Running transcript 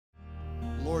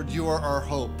Lord, you are our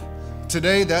hope.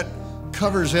 Today, that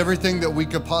covers everything that we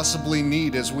could possibly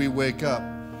need as we wake up.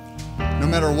 No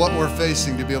matter what we're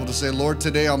facing, to be able to say, Lord,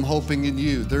 today I'm hoping in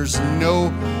you. There's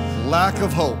no lack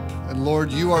of hope. And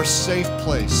Lord, you are a safe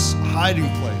place, a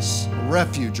hiding place, a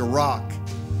refuge, a rock.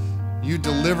 You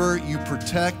deliver, you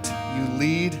protect, you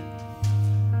lead.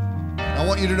 I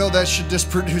want you to know that should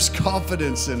just produce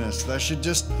confidence in us. That should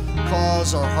just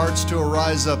cause our hearts to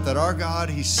arise up, that our God,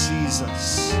 He sees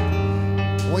us.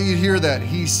 I want you to hear that.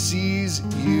 He sees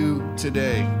you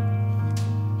today.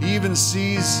 He even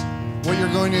sees what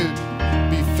you're going to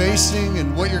be facing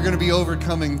and what you're going to be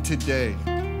overcoming today.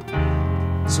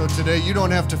 So today, you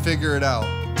don't have to figure it out.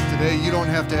 Today, you don't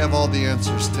have to have all the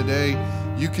answers. Today,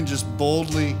 you can just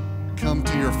boldly come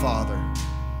to your Father.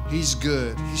 He's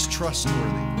good. He's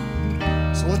trustworthy.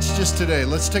 So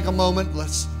let's take a moment.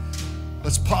 Let's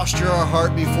posture our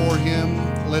heart before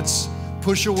Him. Let's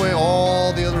push away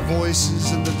all the other voices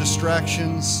and the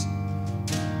distractions.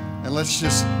 And let's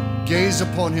just gaze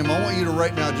upon Him. I want you to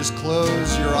right now just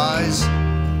close your eyes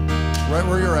right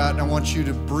where you're at. And I want you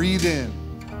to breathe in.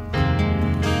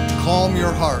 Calm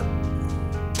your heart.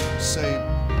 Say,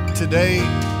 today,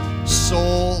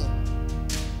 soul,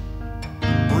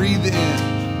 breathe in.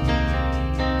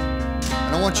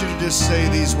 And I want you to just say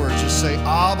these words. Just say,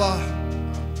 Abba,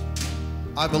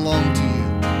 I belong to you.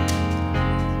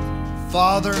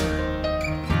 Father,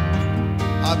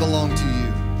 I belong to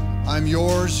you. I'm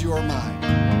yours, you are mine.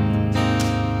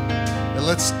 And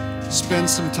let's spend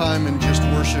some time in just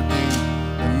worshiping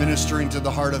and ministering to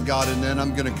the heart of God, and then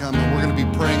I'm going to come and we're going to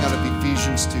be praying out of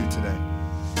Ephesians 2 today.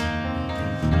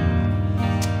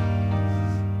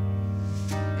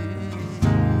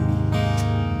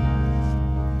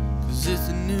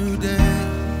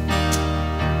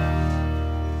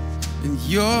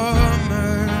 Your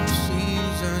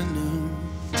mercies are new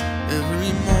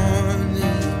every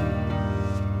morning,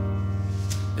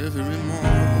 every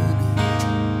morning.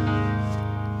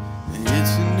 And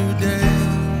it's a new day,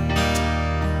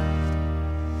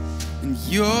 and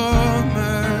your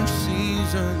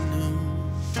mercies are new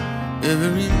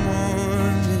every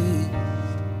morning,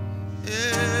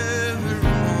 every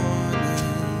morning.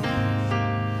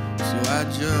 So I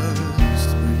just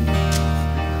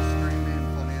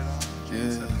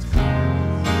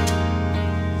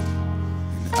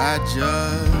I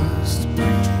just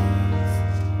breathe,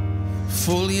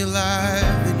 fully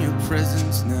alive in your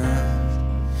presence now.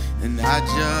 And I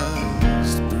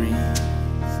just breathe,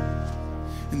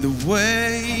 and the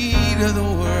weight of the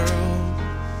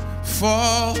world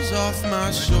falls off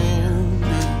my shoulder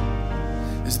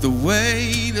as the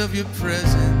weight of your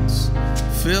presence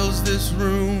fills this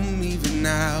room even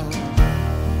now.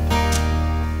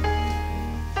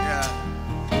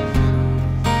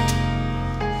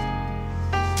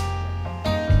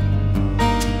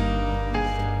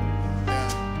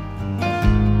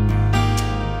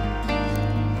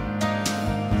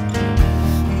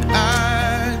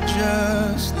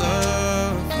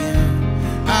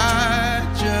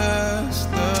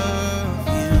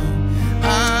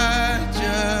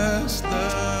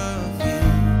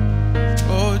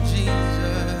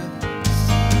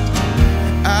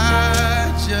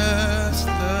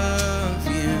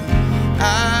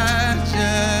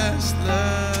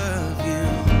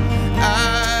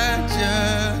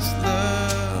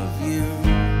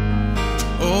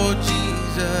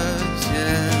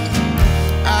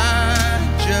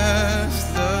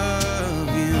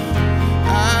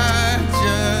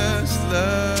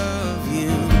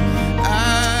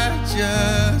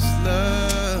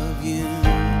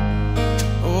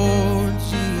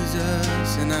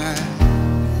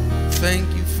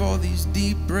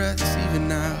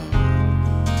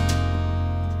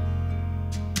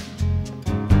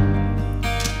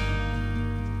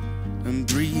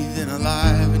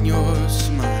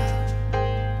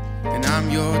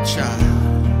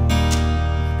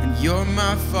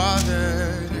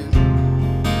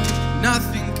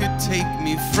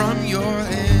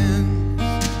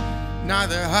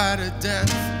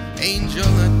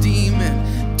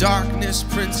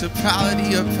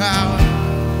 Principality or power,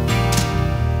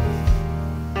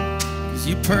 'cause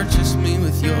you purchased me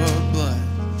with your blood.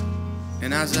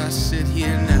 And as I sit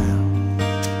here now,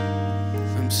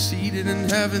 I'm seated in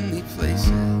heavenly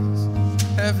places,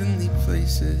 heavenly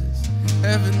places,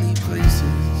 heavenly places.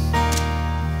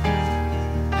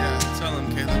 Yeah, tell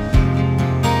him, Caleb.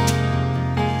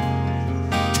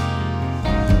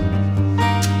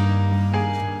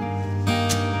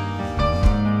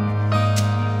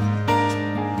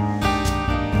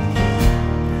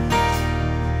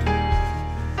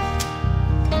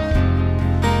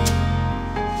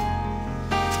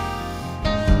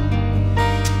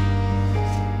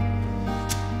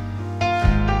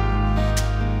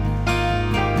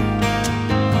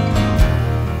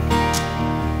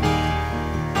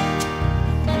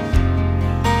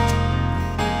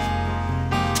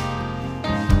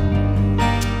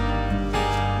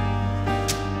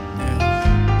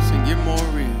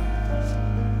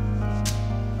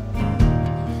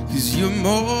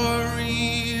 more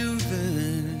real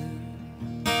than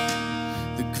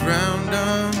the ground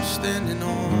I'm standing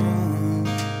on.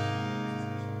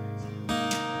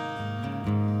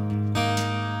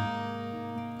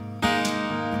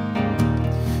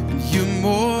 And you're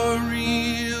more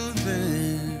real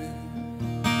than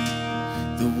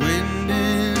the wind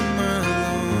in my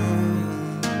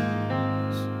lungs.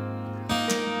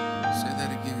 Say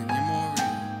that again. You're more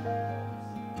real.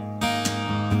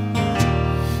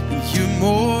 And you're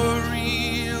more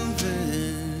real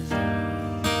than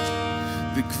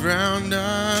the ground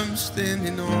I'm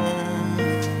standing on.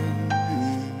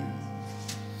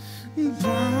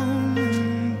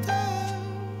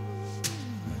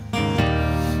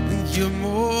 And you're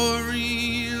more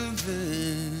real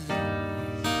than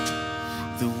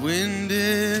the wind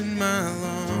in my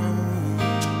lungs.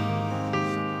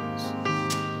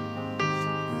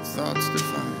 And thoughts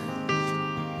define.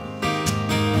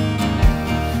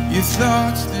 Your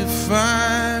thoughts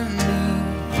define me.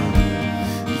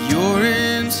 You're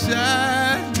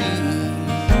inside me.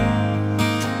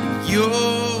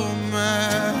 You're my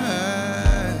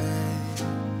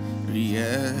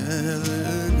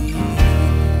reality.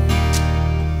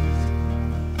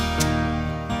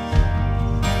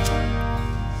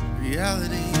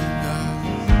 Reality, God.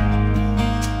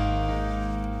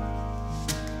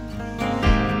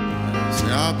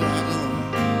 Say, Abba,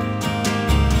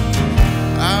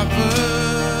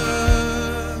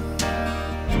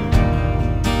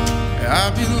 I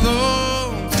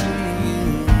belong to you.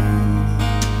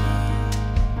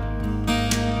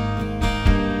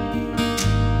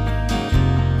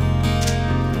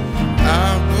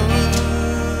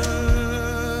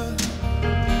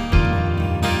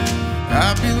 I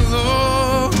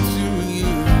belong to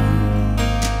you.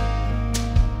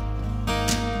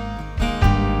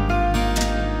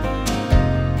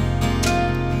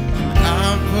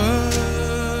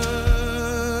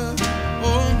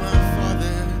 Oh my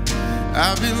Father,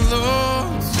 I belong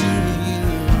to you.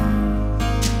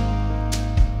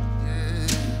 Yeah.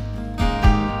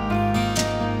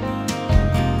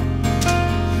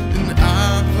 And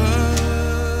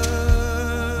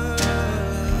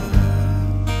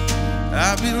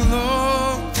I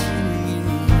belong to you.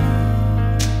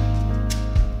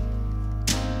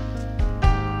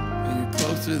 And you're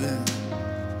closer than.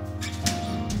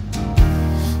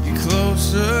 You're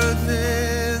closer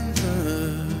than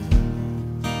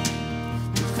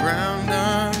the ground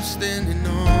I'm standing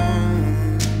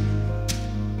on.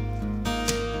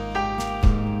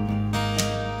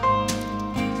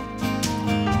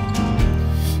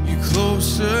 You're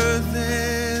closer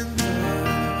than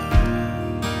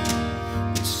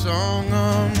the song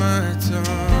on my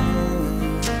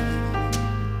tongue.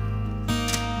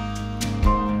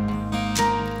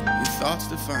 Your thoughts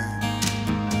define.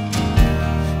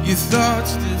 Your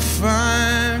thoughts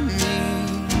define me.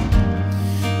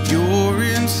 You're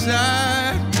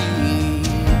inside me,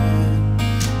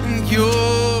 and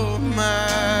you're my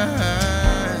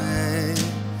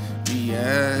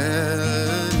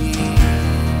reality.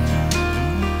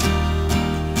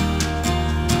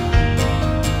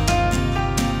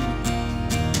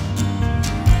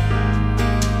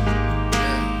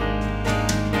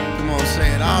 Come on, say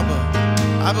it, Abba,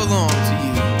 I belong to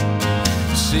you.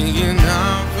 Singing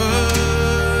Abba,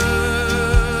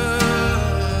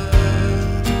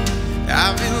 I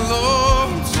belong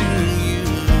to you.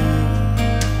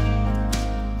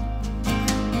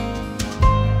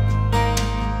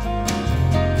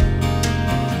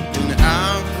 And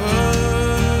Abba,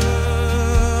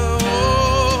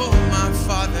 oh my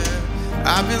Father, I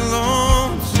belong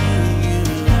to you.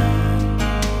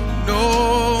 No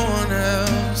one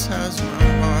else has my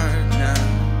heart now.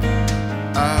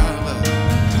 Abba,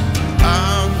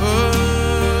 Abba,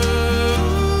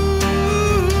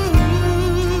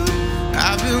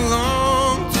 I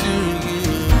belong to you.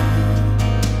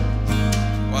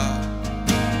 Wow.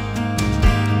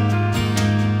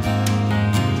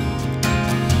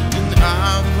 And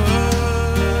Abba,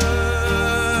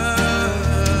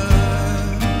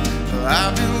 I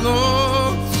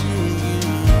belong to you.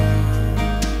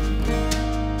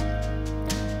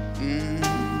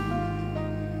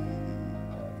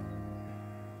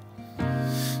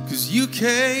 'Cause you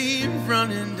came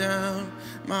running down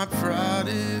my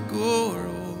prodigal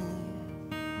road,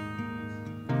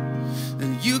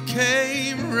 and you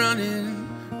came running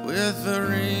with a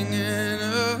ring and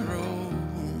a roll,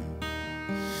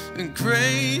 and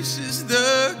grace is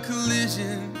the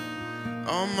collision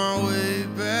on my way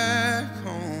back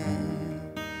home,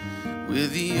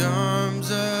 with the arms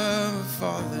of a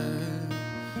father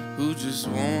who just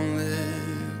won't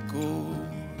let go.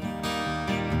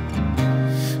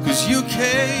 'Cause you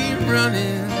came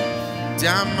running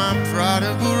down my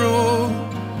prodigal road.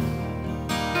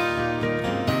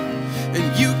 And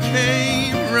you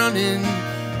came running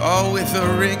all with a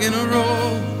ring and a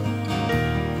roll.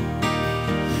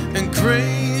 And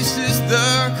grace is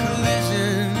the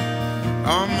collision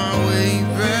on my way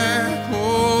back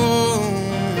home,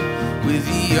 with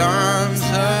the arms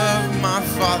of my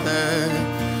Father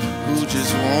who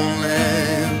just won't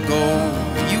let go.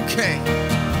 You came,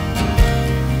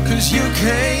 'cause you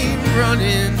came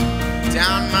running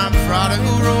down my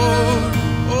prodigal road.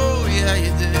 Oh yeah,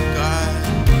 you did, God.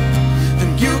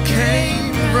 And you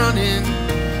came running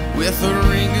with a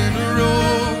ring and a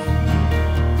roll.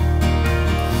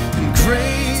 And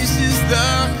grace is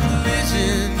the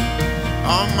collision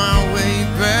on my way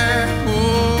back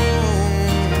home,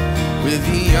 with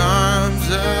the arms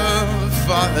of a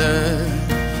Father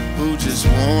who just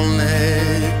won't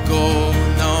let go.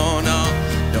 No, no,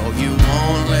 no, you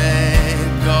won't let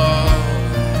go.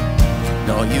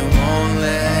 No, you won't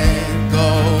let go.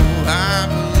 I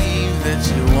believe that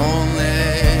you won't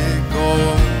let go.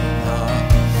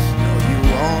 No, you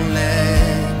won't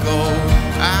let go.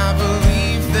 I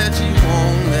believe that you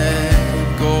won't let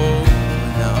go.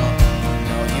 No,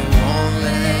 no, you won't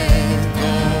let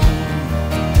go.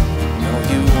 No,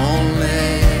 you won't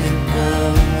let go.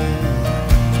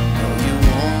 No, you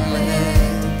won't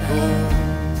let go.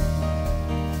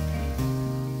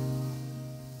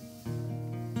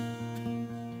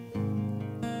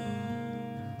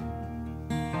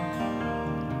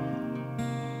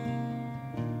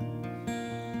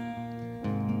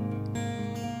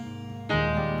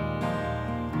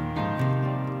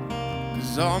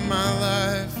 'Cause all my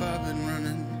life I've been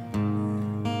running,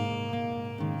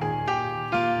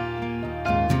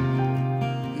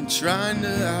 and trying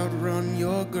to outrun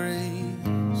your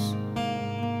grace.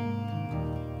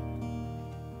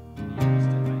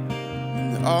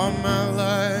 And all my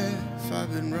life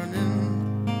I've been running,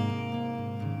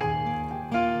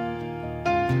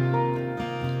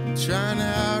 trying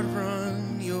to outrun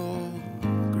your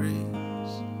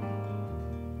grace.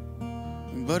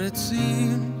 But it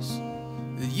seems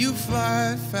that you fly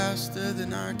faster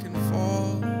than I can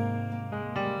fall.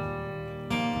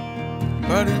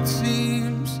 But it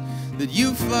seems that you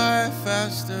fly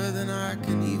faster than I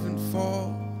can even fall.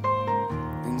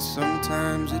 And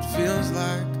sometimes it feels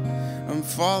like I'm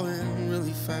falling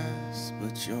really fast,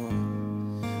 but your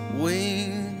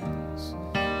wings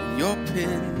and your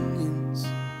pinions,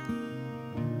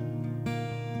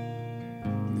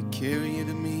 they carry you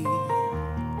to me.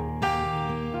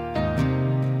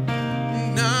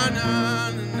 Na na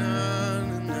na na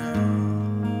na na.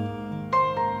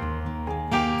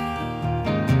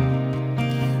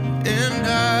 And I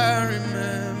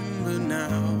remember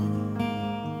now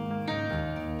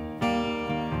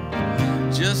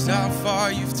just how far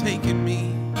you've taken me,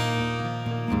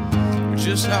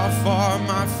 just how far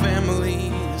my family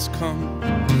has come,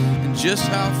 and just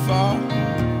how far,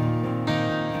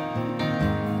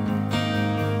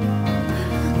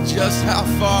 just how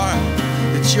far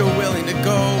that you're willing to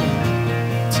go,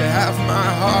 to have my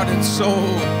heart and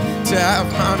soul, to have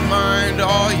my mind,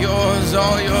 all yours,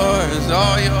 all yours,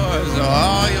 all yours,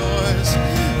 all yours.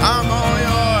 I'm all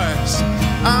yours,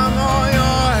 I'm all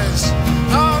yours,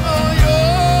 I'm all yours.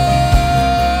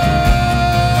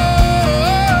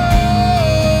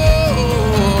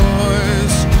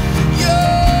 Yours.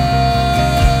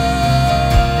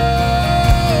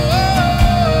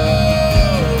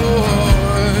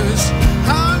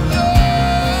 I'm yours.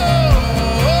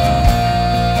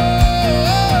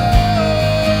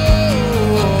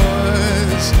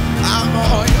 I'm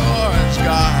all yours,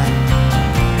 God.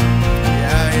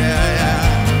 Yeah, yeah, yeah.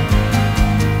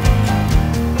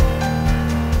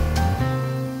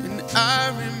 And I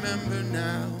remember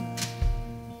now.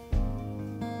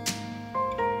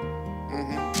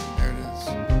 There it is.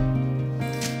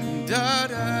 Da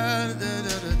da da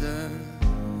da da da.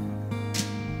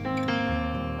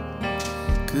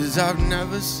 'Cause I've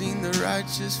never seen the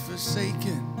righteous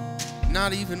forsaken,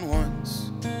 not even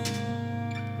once.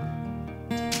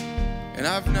 And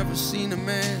I've never seen a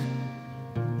man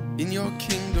in your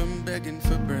kingdom begging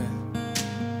for bread.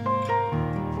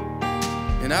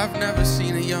 And I've never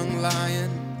seen a young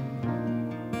lion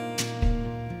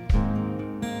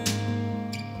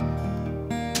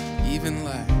even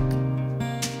lack.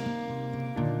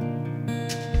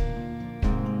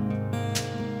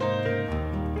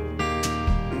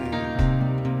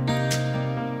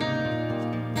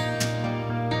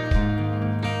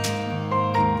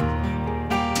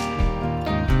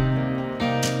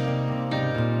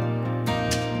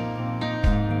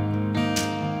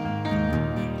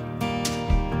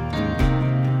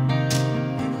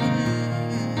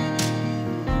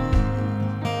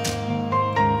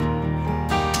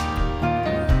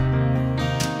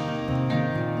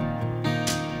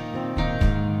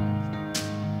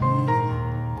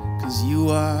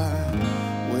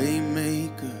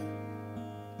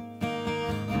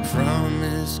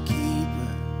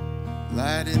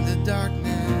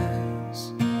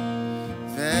 darkness.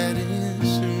 That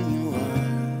is who you are.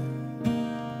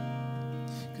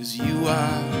 'Cause you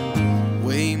are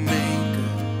waymaker,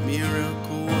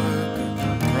 miracle worker,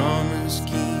 promise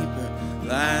keeper,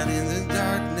 light in the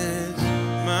darkness.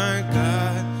 My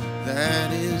God,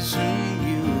 that is who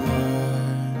you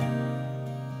are.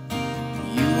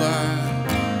 You are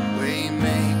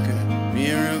waymaker,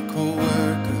 miracle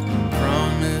worker,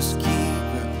 promise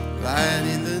keeper, light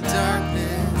in the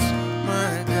darkness.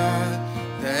 My God,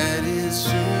 that is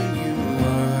who you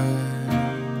are.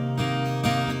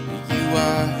 You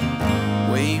are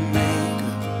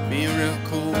waymaker,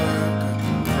 miracle worker,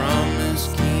 promise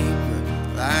keeper,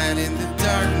 light in the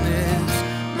darkness.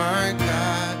 My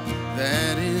God,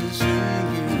 that is who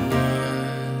you are.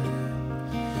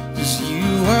 'Cause you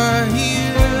are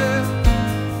here,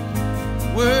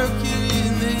 working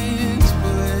in this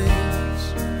place.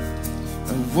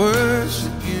 I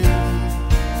worship you,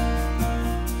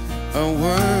 I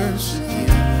worship you.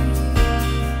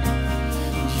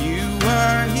 You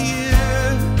are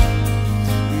here,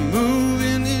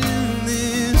 moving in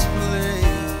this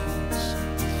place.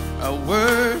 I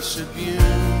worship you,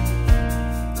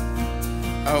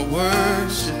 I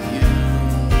worship you.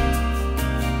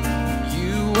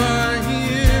 You are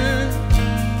here,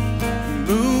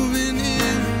 moving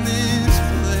in this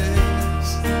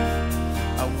place.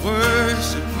 I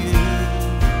worship you,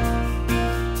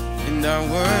 and I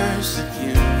worship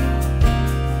you.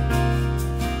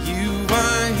 You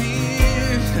are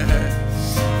here,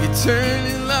 you're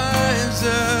turning lives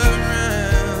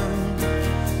around.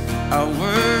 I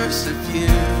worship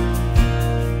you,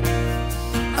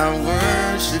 I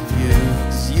worship you.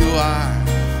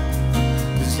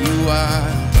 'Cause you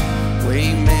are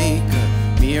waymaker,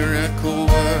 miracle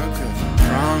worker,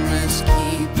 promise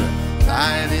keeper,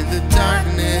 light in the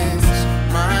darkness.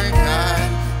 My God,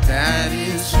 that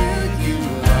is who you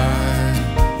are.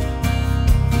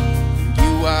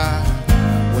 You are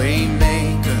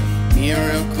waymaker,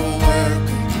 miracle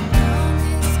worker,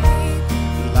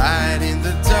 light in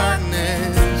the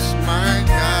darkness. My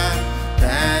God,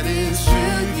 that is who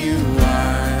you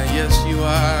are. Yes, you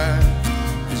are.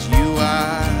 'Cause you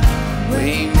are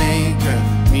waymaker,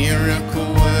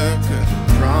 miracle worker,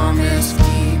 promise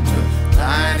keeper,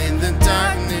 light in the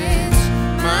darkness.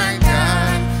 My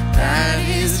God, that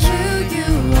is who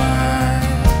you are.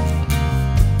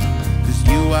 'Cause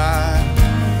you are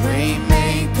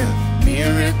waymaker,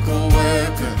 miracle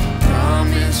worker,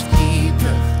 promise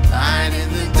keeper, light in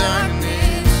the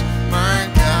darkness. My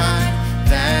God,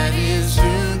 that is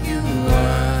who you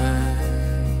are.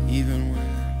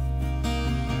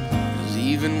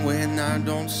 Even when I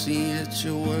don't see it,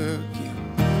 you're working.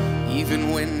 Even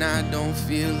when I don't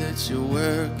feel it, you're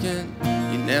working.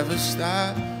 You never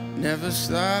stop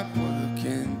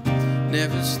working.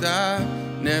 Never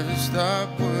stop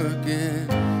working.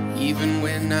 Even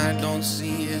when I don't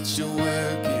see it, you're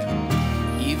working.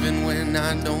 Even when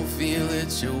I don't feel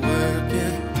it, you're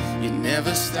working. You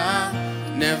never stop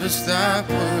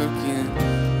working.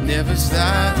 Never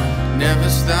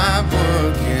stop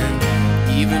working.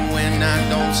 Even when I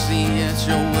don't see it,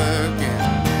 you're working.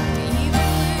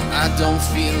 I don't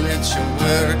feel it, you're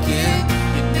working.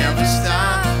 You never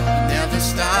stop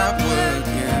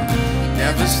working.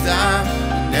 Never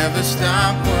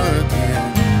stop working.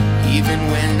 Even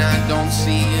when I don't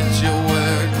see it, you're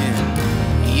working.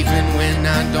 Even when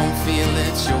I don't feel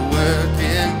it, you're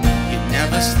working. You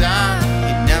never stop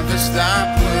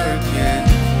working.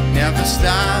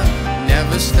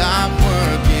 Never stop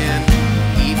working.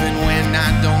 Even when I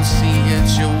don't see it,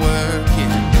 you're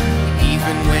working.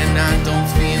 Even when I don't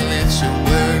feel it, you're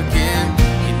working.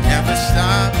 You never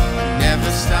stop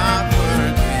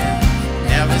working.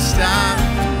 Never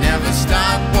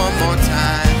stop one more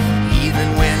time. Even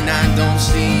when I don't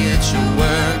see it, you're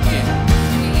working.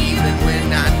 Even when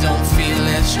I don't feel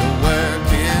it, you're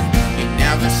working. You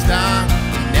never stop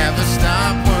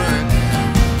working.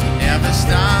 You never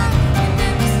stop.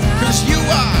 'Cause you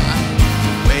are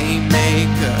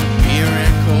waymaker,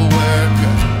 miracle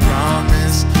worker,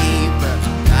 promise keeper,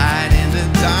 light in the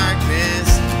darkness.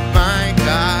 My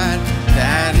God,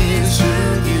 that is who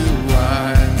you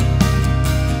are.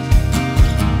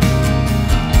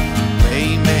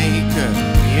 Waymaker,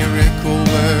 miracle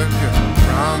worker,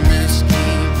 promise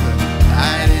keeper,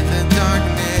 light in the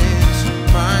darkness.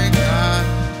 My God,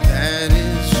 that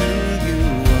is who you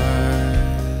are.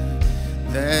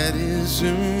 That is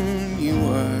who you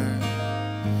are.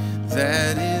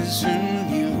 That is who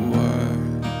you are.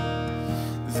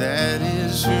 That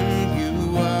is who you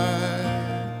are.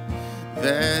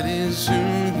 That is who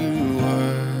you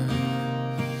are.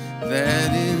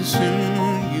 That is who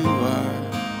you are.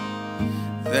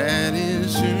 That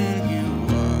is who you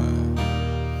are.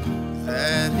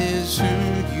 That is who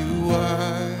you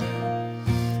are.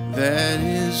 That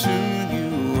is who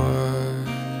you are.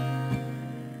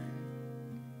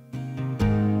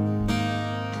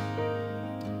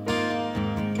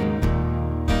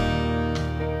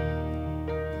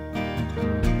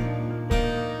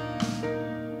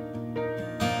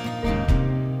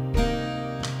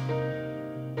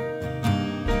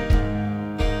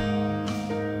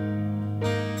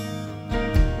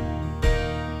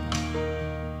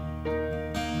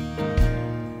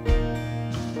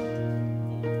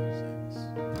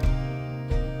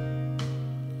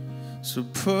 So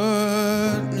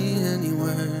put me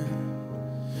anywhere,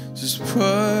 just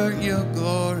put your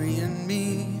glory in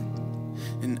me,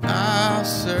 and I'll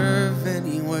serve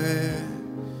anywhere.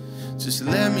 Just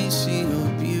let me see your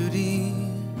beauty.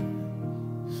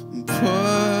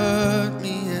 Put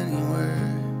me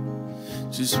anywhere,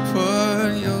 just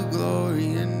put your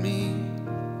glory in me,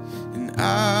 and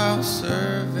I'll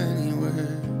serve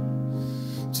anywhere.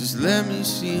 Just let me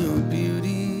see your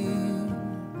beauty.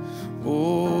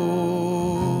 Oh,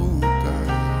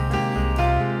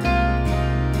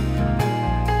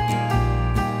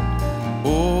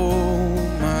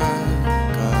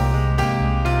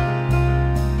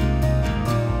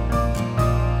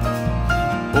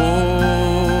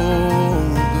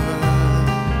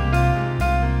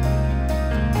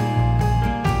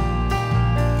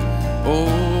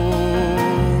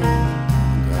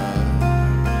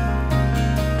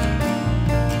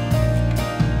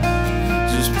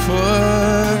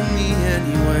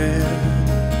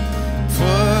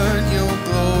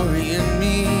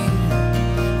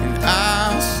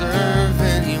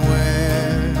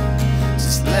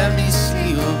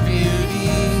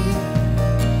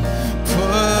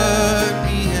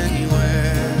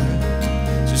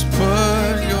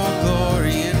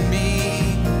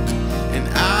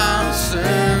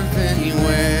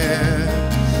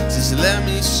 let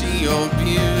me see your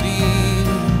beauty.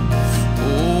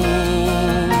 Oh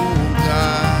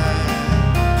God.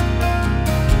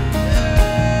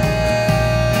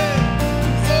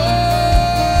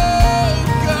 Oh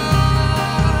God.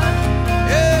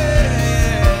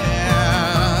 Yeah.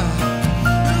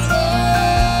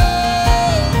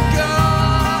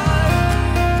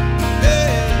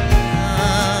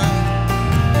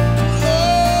 Oh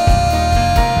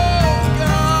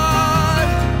God.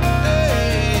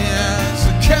 Yeah.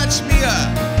 Catch me up,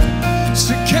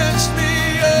 so catch me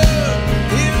up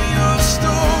in your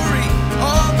story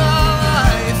all my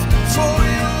life for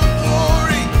your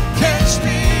glory. Catch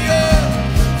me up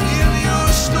in your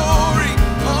story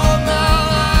all my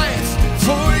life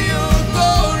for your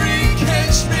glory.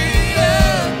 Catch me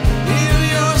up in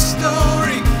your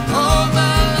story all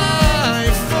my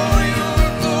life for your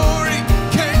glory.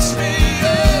 Catch me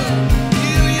up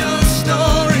in your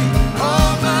story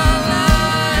all my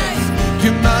life.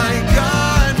 You're my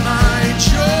God, my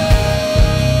joy,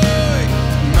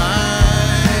 my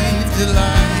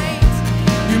delight.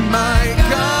 You're my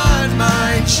God,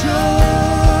 my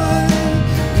joy,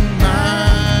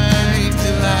 my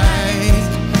delight.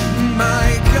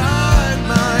 My God,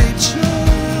 my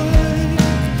joy,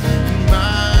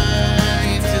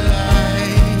 my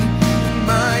delight.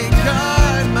 My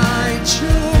God, my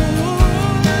joy,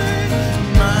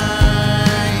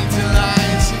 my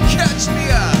delight. So catch me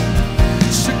up.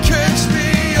 So catch me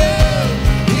up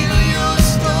in your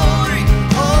story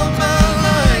all my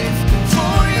life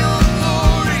for your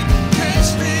glory. Catch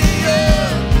me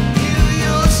up in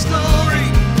your story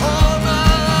all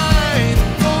my life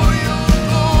for your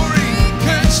glory.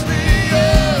 Catch me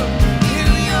up in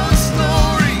your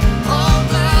story all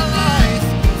my life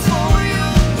for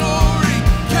your glory.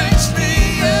 Catch me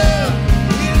up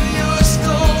in your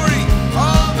story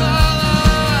all my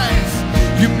life.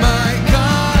 You're my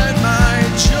God, my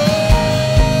joy,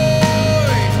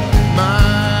 my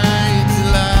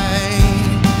delight.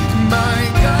 My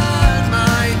God,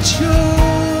 my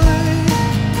joy,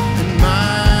 and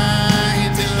my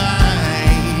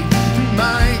delight.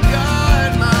 My God,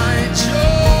 my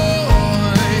joy,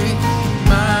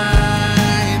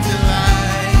 my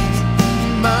delight.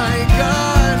 My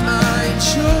God, my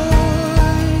joy,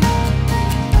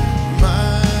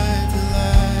 my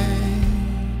delight.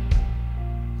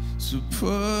 So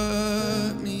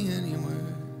put me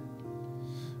anywhere,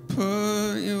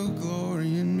 put your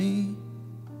glory in me,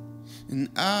 and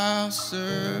I'll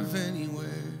serve anywhere.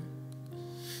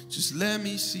 Just let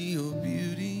me see your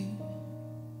beauty,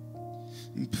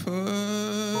 and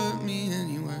put me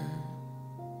anywhere,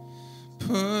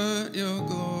 put your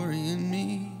glory in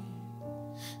me,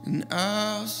 and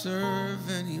I'll serve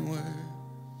anywhere.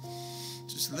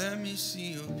 Just Just let me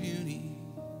see your beauty.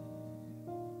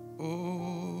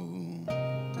 Oh, God.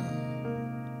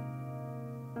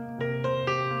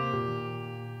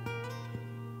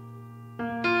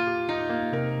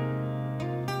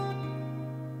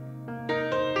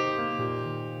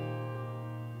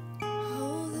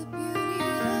 Oh, the beauty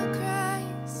of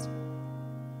Christ.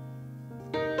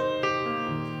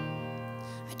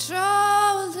 I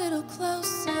draw a little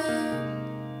closer.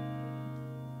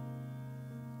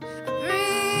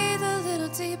 Breathe a little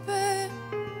deeper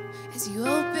as you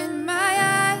open my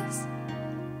eyes.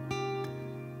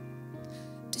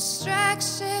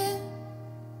 Distraction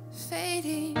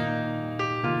fading,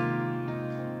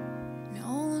 and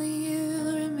only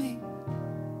you remain.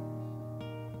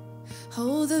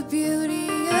 Oh, the beauty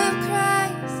of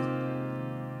Christ,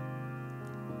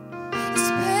 His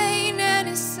pain and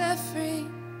His suffering,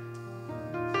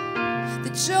 the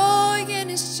joy in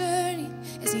His journey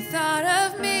as He thought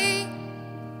of me.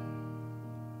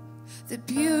 The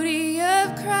beauty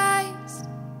of Christ,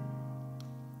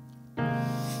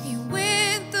 He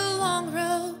went the long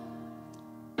road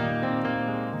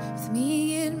with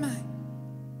me in mind.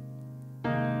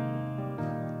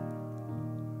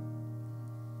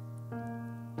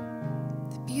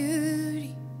 The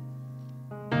beauty,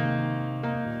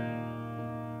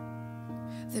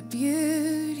 the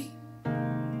beauty.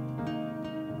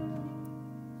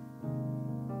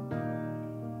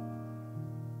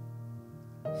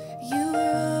 You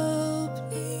are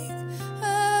opening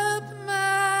up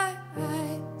my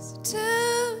eyes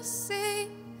to see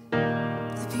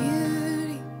the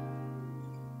beauty,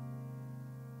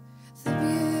 the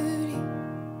beauty.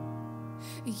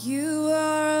 You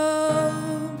are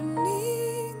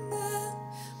opening up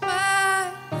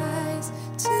my eyes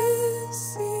to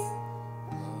see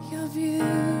your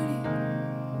beauty,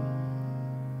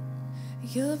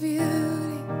 your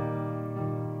beauty.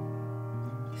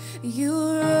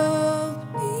 You're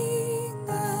opening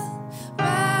up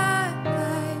my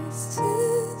eyes to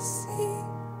see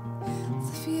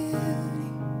the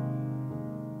beauty,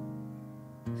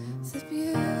 the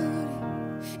beauty.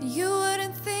 You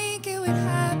wouldn't think it would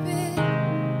happen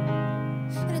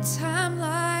in a time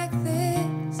like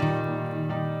this.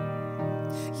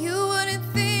 You wouldn't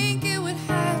think it would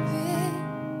happen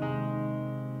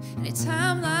in a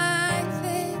time like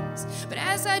this. But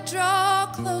as I draw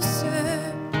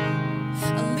closer,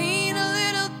 I lean a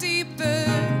little deeper.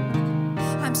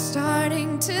 I'm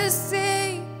starting to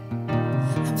see,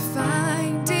 I'm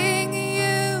finding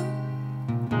you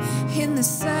in the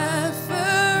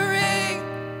suffering.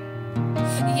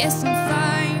 Yes, I'm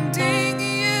finding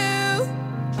you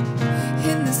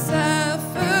in the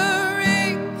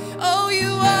suffering. Oh,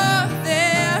 you are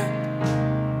there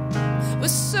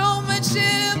with so much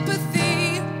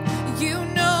empathy. You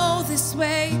know this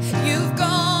way, you've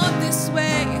gone this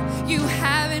way. You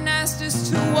haven't asked us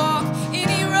to walk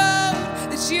any road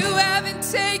that you haven't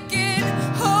taken.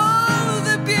 Oh,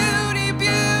 the beauty,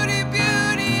 beauty,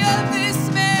 beauty of this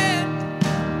man.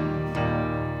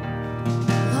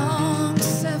 Long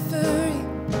suffering.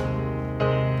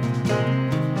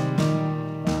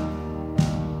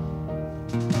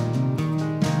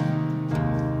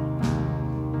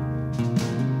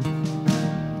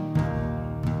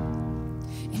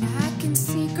 And I can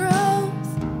see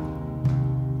growth,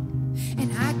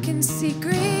 and I can see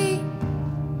green,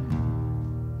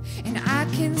 and I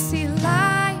can see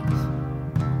life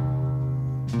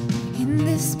in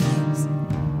this place.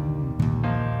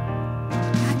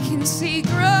 I can see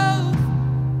growth,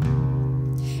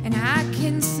 and I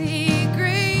can see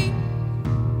green,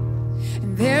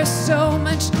 and there's so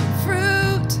much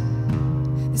fruit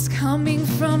that's coming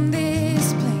from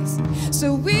this place.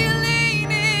 So we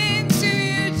lean into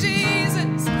you,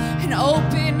 Jesus, and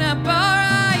open up our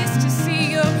eyes to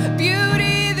see your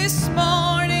beauty this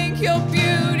morning. Your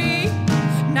beauty,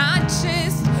 not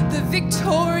just the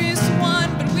victorious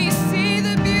one, but we see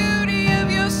the beauty of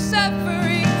your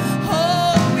suffering.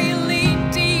 Oh, we lean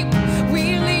deep,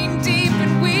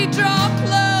 and we draw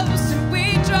close, and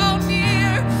we draw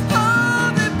near.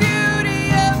 Oh, the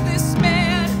beauty of this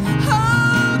man.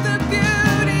 Oh, the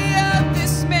beauty of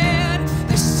this man.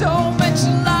 There's so much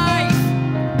life.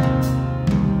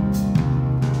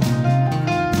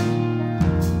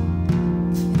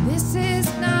 This is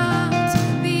not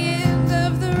the end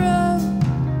of the road.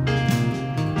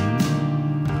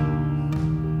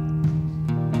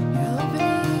 You're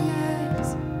opening eyes.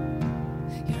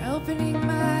 You're opening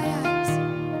my eyes.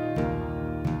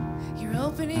 You're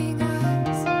opening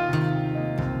eyes.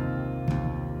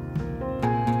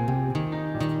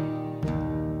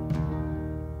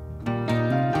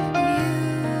 You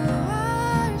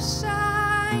are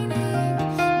shining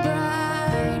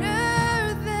bright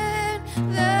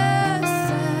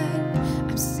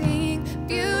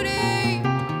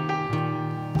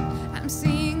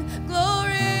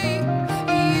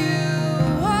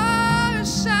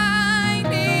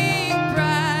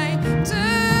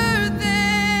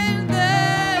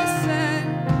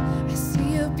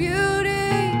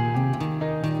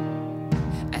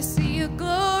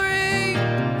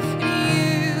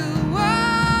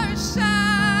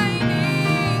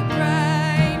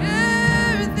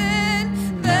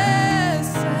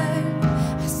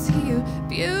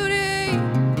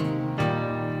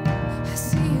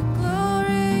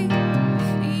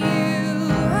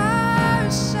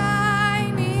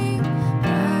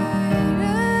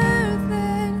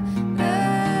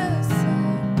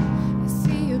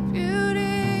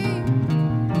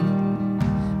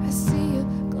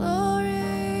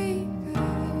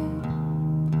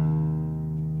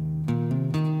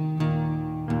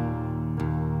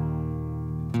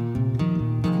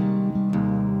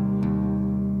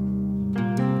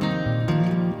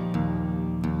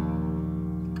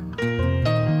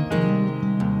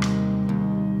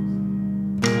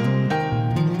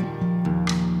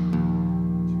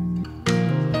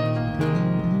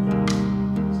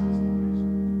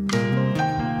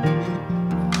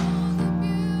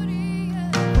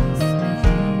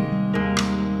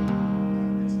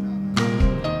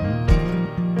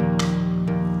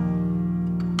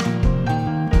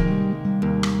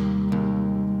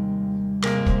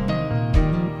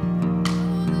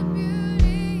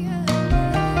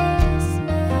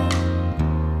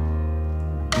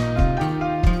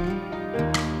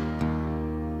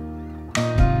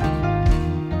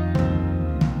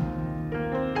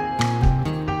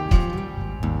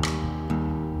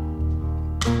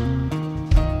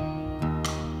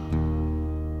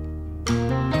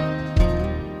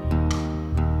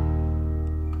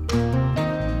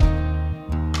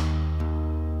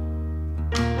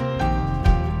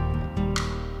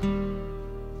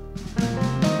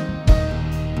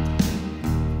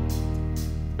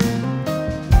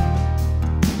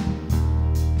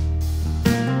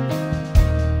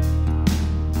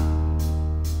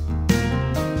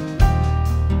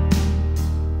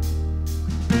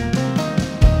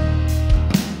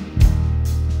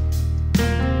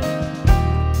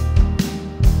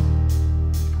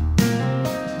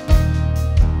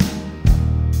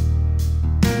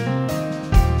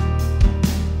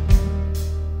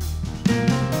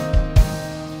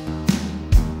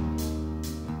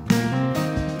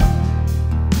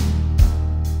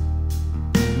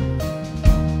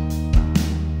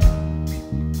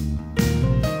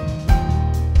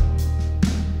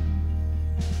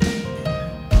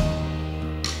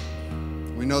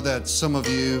know that some of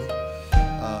you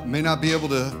may not be able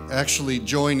to actually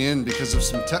join in because of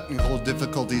some technical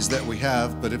difficulties that we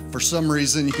have, but if for some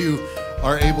reason you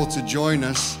are able to join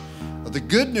us, the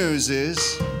good news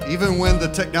is, even when the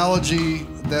technology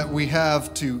that we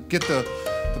have to get the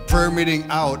prayer meeting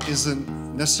out isn't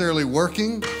necessarily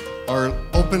working, our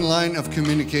open line of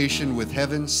communication with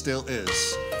heaven still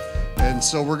is. And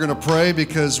so we're going to pray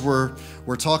because we're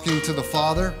talking to the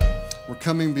Father. We're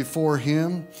coming before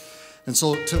Him. And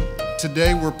so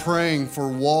today we're praying for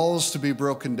walls to be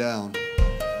broken down.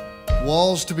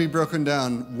 Walls to be broken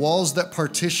down. Walls that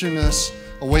partition us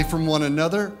away from one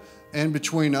another and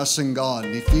between us and God.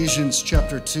 And Ephesians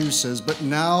chapter 2 says, "But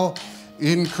now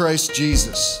in Christ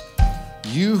Jesus,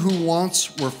 you who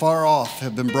once were far off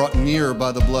have been brought near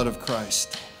by the blood of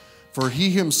Christ. For He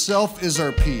Himself is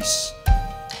our peace,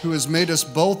 who has made us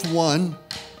both one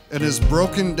and has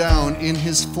broken down in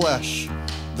His flesh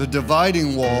the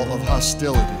dividing wall of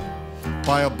hostility,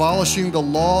 by abolishing the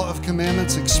law of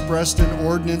commandments expressed in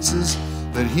ordinances,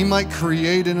 that He might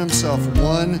create in Himself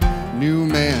one new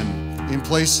man in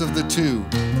place of the two,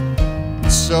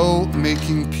 so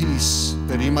making peace,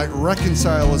 that He might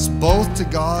reconcile us both to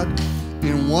God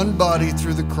in one body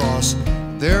through the cross,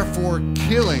 therefore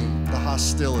killing the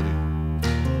hostility."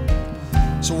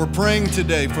 So we're praying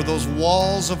today for those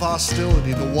walls of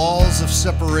hostility, the walls of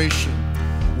separation,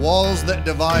 walls that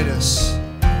divide us,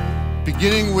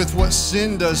 beginning with what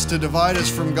sin does to divide us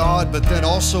from God, but then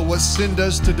also what sin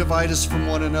does to divide us from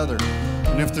one another.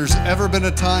 And if there's ever been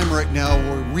a time right now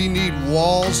where we need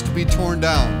walls to be torn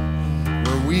down,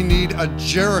 where we need a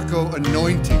Jericho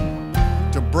anointing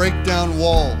to break down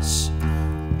walls,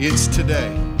 it's today.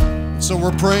 So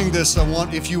we're praying this.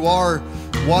 If you are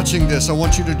watching this, I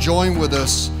want you to join with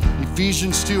us.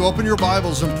 Ephesians 2, open your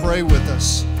Bibles and pray with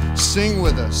us. Sing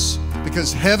with us,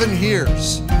 because heaven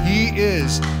hears. He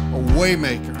is a way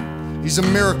maker. He's a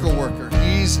miracle worker.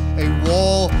 He's a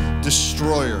wall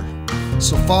destroyer.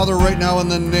 So Father, right now in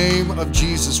the name of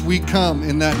Jesus, we come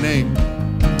in that name.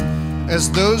 As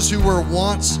those who were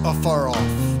once afar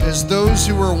off, as those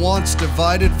who were once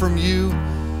divided from you,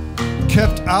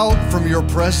 kept out from your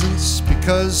presence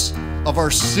because of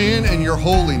our sin and your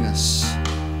holiness.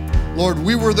 Lord,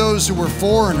 we were those who were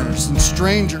foreigners and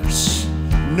strangers,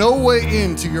 no way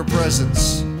into your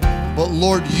presence. But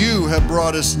Lord, you have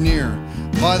brought us near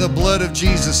by the blood of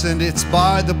Jesus, and it's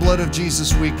by the blood of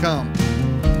Jesus we come.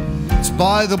 It's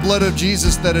by the blood of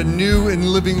Jesus that a new and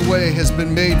living way has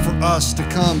been made for us to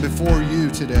come before you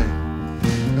today.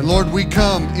 And Lord, we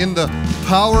come in the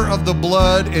power of the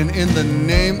blood and in the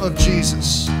name of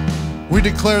Jesus. We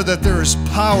declare that there is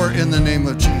power in the name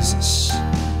of Jesus.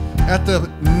 At the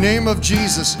name of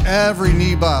Jesus, every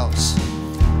knee bows,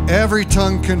 every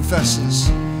tongue confesses.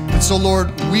 And so,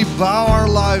 Lord, we bow our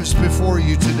lives before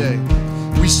you today.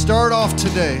 We start off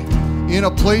today in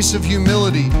a place of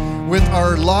humility with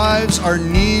our lives, our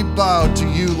knee bowed to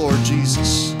you, Lord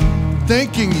Jesus,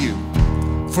 thanking you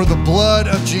for the blood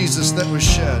of Jesus that was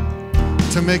shed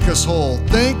to make us whole.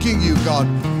 Thanking you, God.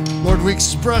 Lord, we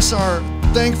express our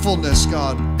thankfulness,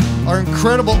 God, our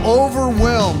incredible,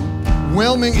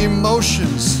 overwhelming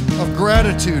emotions of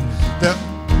gratitude that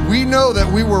we know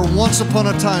that we were once upon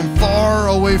a time far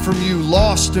away from you,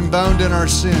 lost and bound in our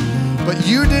sin. But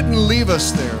you didn't leave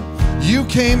us there. You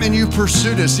came and you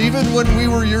pursued us, even when we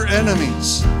were your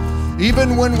enemies,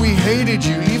 even when we hated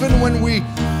you, even when we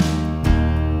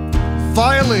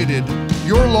violated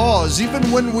your laws, even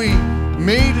when we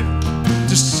made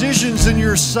decisions in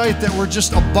your sight that were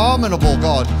just abominable,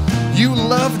 God. You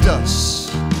loved us,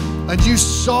 and you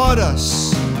sought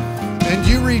us, and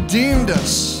you redeemed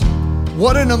us.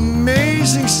 What an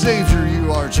amazing Savior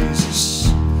you are, Jesus.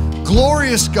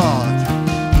 Glorious God,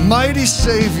 mighty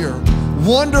Savior,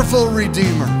 wonderful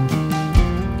Redeemer.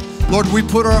 Lord, we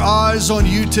put our eyes on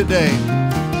you today.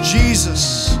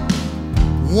 Jesus,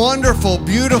 wonderful,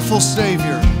 beautiful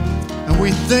Savior. And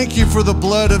we thank you for the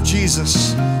blood of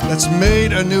Jesus that's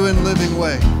made a new and living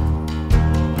way.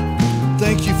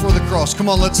 Thank you for the cross. Come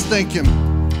on, let's thank him.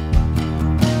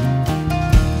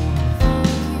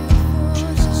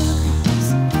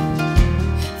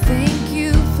 Thank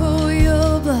you for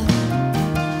your blood.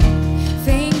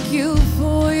 Thank you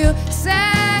for your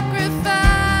sacrifice.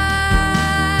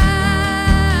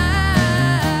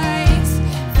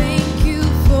 Thank you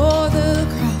for the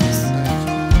cross.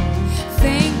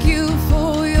 Thank you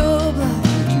for your blood.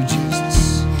 Thank you,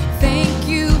 Jesus. Thank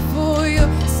you for your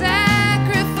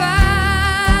sacrifice.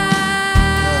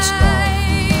 Yes, God.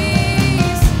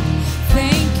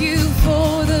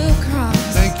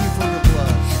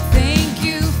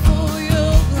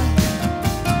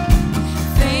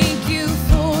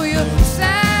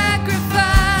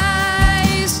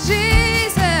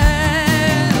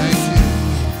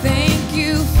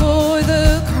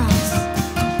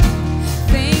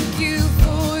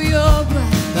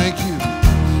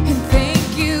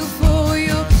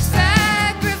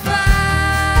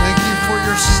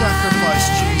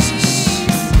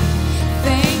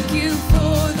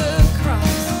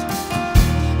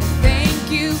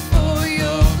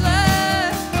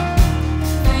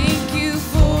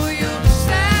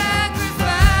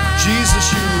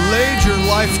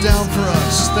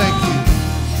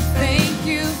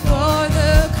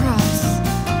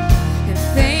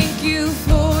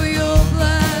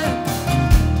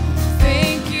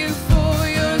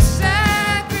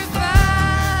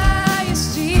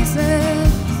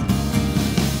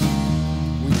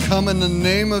 the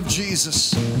name of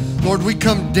Jesus, Lord, we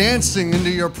come dancing into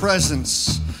your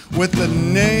presence with the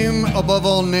name above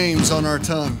all names on our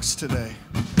tongues today.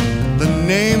 The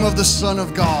name of the Son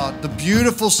of God, the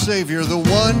beautiful Savior, the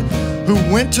one who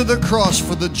went to the cross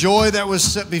for the joy that was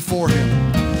set before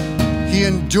him. He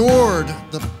endured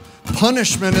the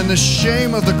punishment and the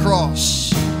shame of the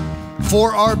cross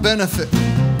for our benefit.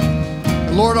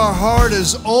 And Lord, our heart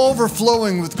is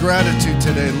overflowing with gratitude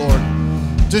today, Lord.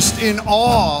 Just in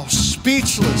awe,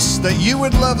 speechless that you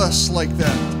would love us like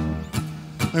that.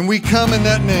 And we come in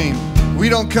that name. We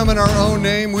don't come in our own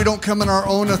name. We don't come in our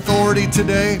own authority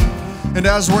today. And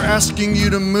as we're asking you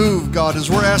to move, God, as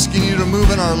we're asking you to move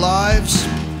in our lives,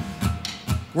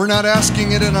 we're not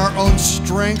asking it in our own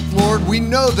strength, Lord. We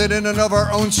know that in and of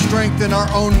our own strength, in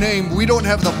our own name, we don't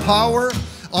have the power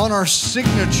on our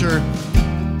signature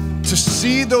to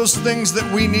see those things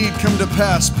that we need come to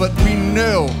pass. But we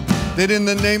know that in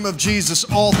the name of Jesus,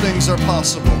 all things are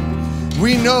possible.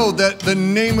 We know that the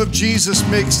name of Jesus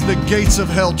makes the gates of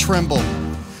hell tremble.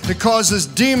 It causes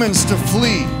demons to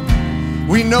flee.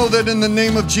 We know that in the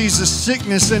name of Jesus,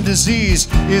 sickness and disease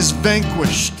is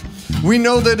vanquished. We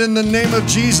know that in the name of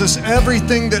Jesus,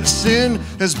 everything that sin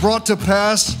has brought to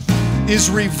pass is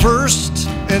reversed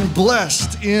and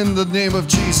blessed in the name of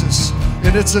Jesus.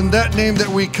 And it's in that name that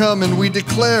we come and we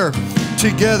declare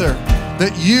together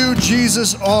that you,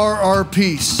 Jesus, are our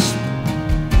peace.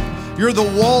 You're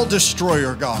the wall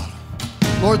destroyer, God.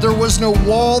 Lord, there was no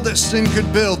wall that sin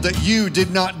could build that you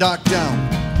did not knock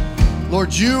down.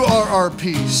 Lord, you are our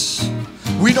peace.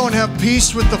 We don't have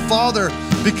peace with the Father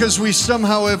because we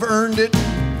somehow have earned it.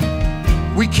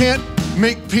 We can't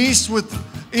make peace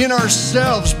within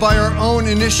ourselves by our own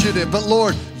initiative. But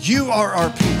Lord, you are our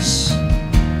peace.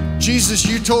 Jesus,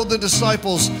 you told the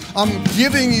disciples, I'm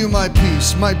giving you my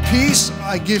peace. My peace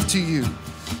I give to you.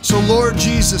 So Lord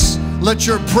Jesus, let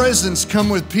your presence come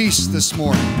with peace this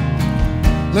morning.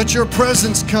 Let your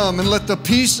presence come and let the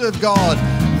peace of God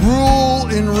rule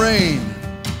and reign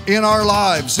in our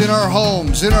lives, in our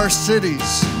homes, in our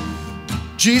cities.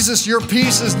 Jesus, your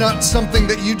peace is not something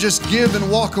that you just give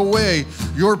and walk away.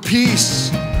 Your peace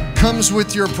comes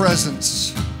with your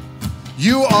presence.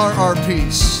 You are our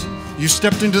peace. You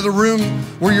stepped into the room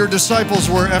where your disciples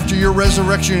were after your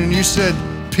resurrection and you said,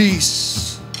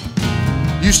 peace.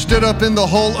 You stood up in the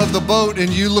hull of the boat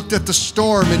and you looked at the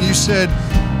storm and you said,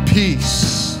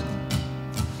 peace.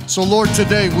 So Lord,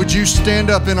 today, would you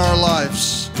stand up in our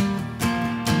lives?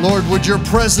 Lord, would your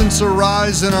presence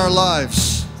arise in our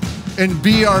lives and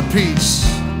be our peace?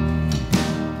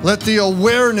 Let the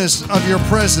awareness of your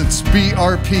presence be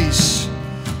our peace.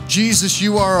 Jesus,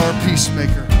 you are our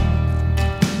peacemaker.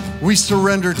 We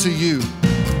surrender to you.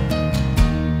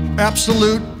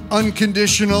 Absolute,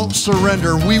 unconditional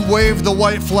surrender. We wave the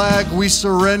white flag. We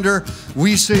surrender.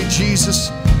 We say,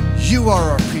 Jesus, you are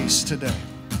our peace today.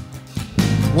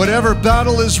 Whatever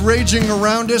battle is raging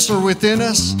around us or within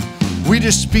us, we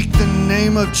just speak the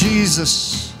name of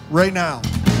Jesus right now.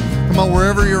 Come on,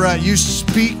 wherever you're at, you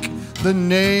speak the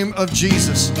name of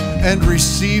Jesus and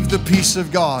receive the peace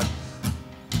of God.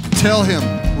 Tell him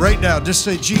right now, just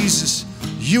say, Jesus,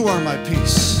 you are my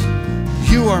peace.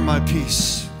 You are my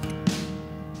peace.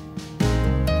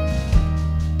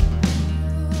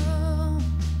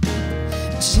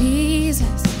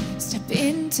 Jesus, step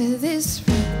into this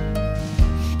room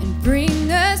and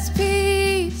bring us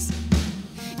peace.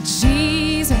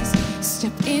 Jesus,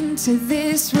 step into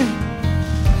this room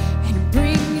and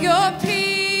bring your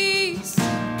peace.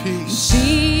 Peace.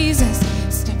 Jesus,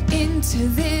 step into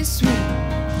this room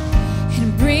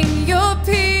and bring your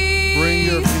peace. Bring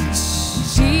your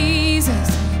peace. Jesus,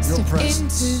 Your step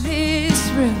presence. into this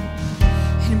room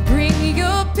and bring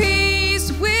your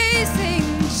peace. We sing,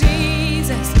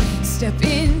 Jesus, step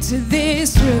into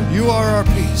this room. You are our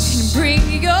peace. And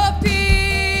bring your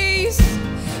peace.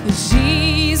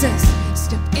 Jesus,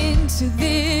 step into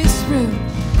this room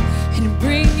and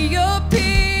bring your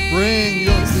peace. Bring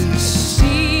your peace.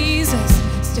 Jesus,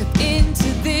 step into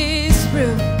this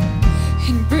room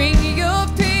and bring your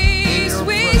peace. Your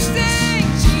We presence. sing,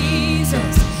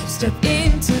 Jesus, step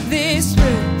into this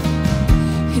room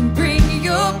and bring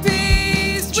your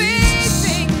peace. We Jesus.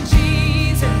 sing,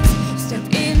 Jesus, step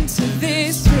into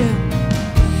this room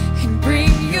and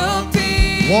bring your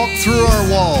peace. Walk through our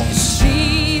walls.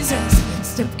 Jesus,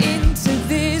 step into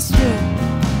this room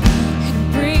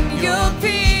and bring your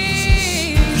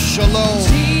peace. Shalom.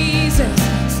 Jesus,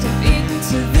 step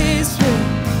into this room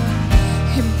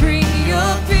and bring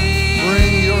your peace.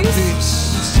 Bring your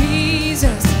peace.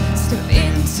 Jesus, step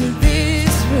into this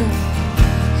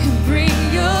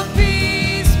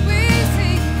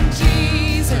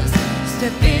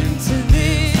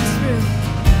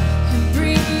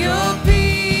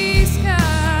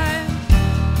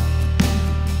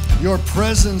Your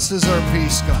presence is our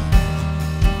peace,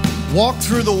 God. Walk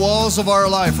through the walls of our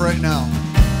life right now,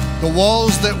 the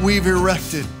walls that we've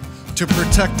erected to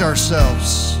protect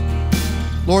ourselves.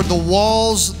 Lord, the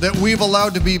walls that we've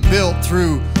allowed to be built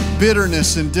through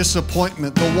bitterness and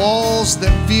disappointment, the walls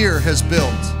that fear has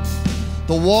built,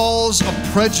 the walls of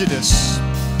prejudice,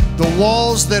 the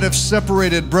walls that have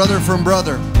separated brother from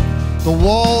brother, the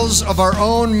walls of our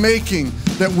own making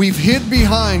that we've hid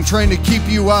behind trying to keep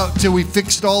you out till we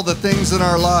fixed all the things in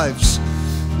our lives.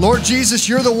 Lord Jesus,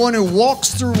 you're the one who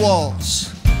walks through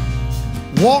walls.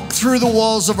 Walk through the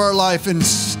walls of our life and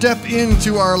step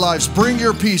into our lives. Bring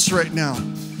your peace right now.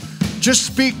 Just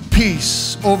speak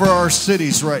peace over our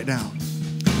cities right now.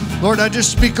 Lord, I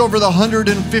just speak over the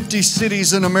 150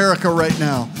 cities in America right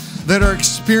now that are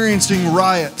experiencing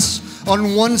riots.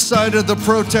 On one side of the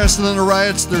protests and the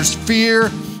riots, there's fear,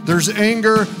 there's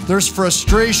anger, there's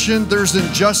frustration, there's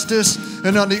injustice.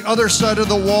 And on the other side of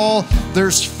the wall,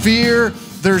 there's fear,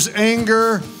 there's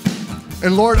anger.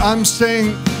 And Lord, I'm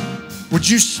saying, would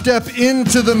you step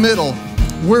into the middle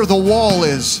where the wall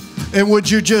is, and would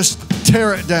you just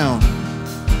tear it down?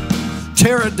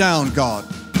 Tear it down, God.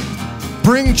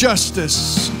 Bring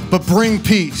justice, but bring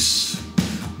peace.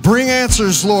 Bring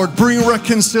answers, Lord. Bring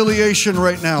reconciliation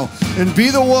right now. And be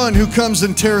the one who comes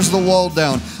and tears the wall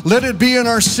down. Let it be in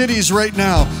our cities right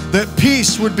now that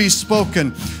peace would be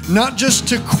spoken. Not just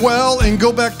to quell and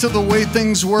go back to the way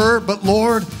things were, but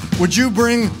Lord, would you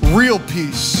bring real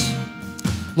peace?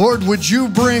 Lord, would you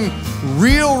bring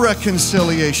real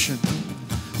reconciliation?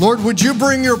 Lord, would you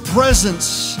bring your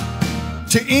presence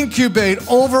to incubate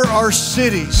over our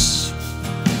cities?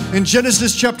 In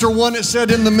Genesis chapter 1, it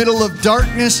said, in the middle of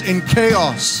darkness and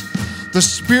chaos, the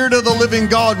Spirit of the living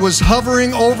God was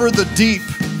hovering over the deep.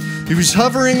 He was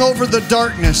hovering over the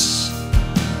darkness.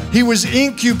 He was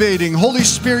incubating. Holy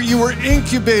Spirit, you were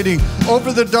incubating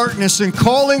over the darkness and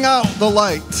calling out the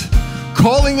light,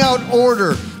 calling out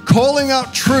order, calling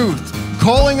out truth,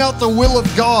 calling out the will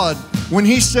of God when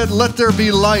He said, let there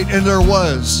be light, and there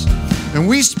was. And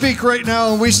we speak right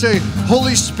now and we say,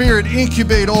 Holy Spirit,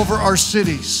 incubate over our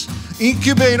cities.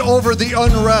 Incubate over the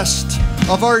unrest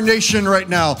of our nation right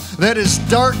now. That is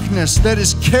darkness, that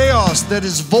is chaos, that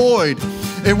is void.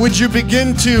 And would you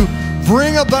begin to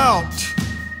bring about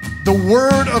the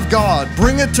Word of God,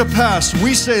 bring it to pass.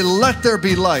 We say, let there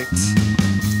be light.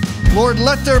 Lord,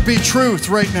 let there be truth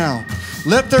right now.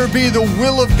 Let there be the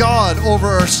will of God over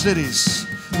our cities.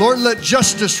 Lord, let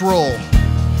justice roll.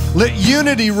 Let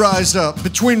unity rise up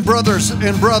between brothers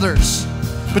and brothers,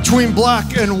 between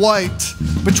black and white,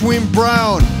 between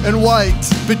brown and white,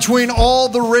 between all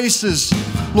the races.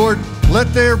 Lord,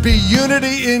 let there be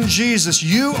unity in Jesus.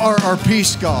 You are our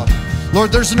peace, God.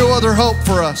 Lord, there's no other hope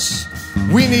for us.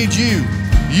 We need you.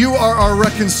 You are our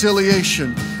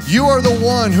reconciliation. You are the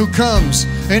one who comes,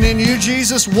 and in you,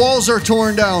 Jesus, walls are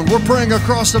torn down. We're praying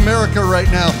across America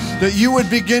right now that you would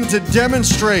begin to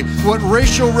demonstrate what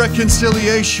racial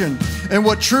reconciliation and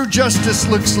what true justice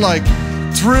looks like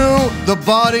through the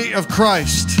body of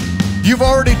Christ. You've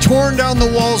already torn down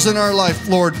the walls in our life,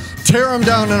 Lord. Tear them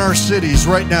down in our cities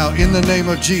right now in the name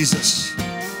of Jesus.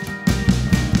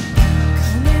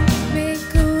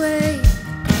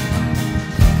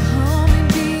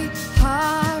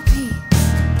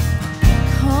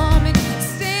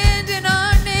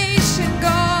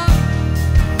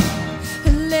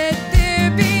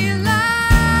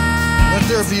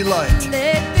 Be light.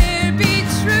 Let there be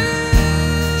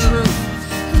truth.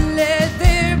 Let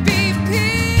there be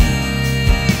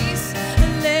peace.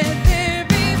 Let there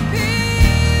be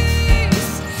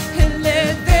peace. And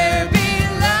let there be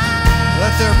light.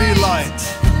 Let there be light.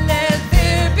 Let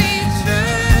there be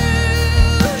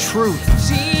truth. Truth.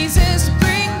 Jesus,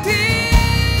 bring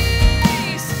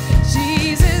peace.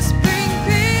 Jesus, bring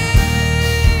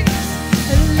peace.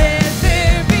 Let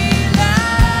there be God.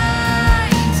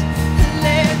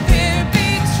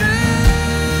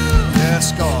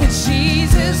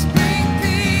 Jesus, bring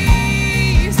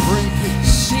peace. Bring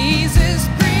peace. Jesus,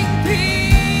 bring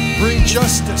peace. Bring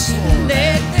justice, Lord.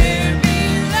 Let there be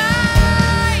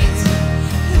light.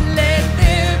 Let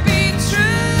there be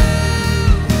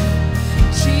truth.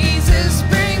 Jesus,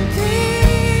 bring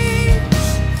peace.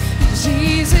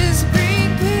 Jesus, bring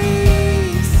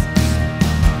peace.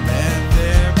 Let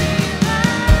there be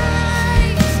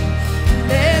light.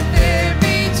 Let there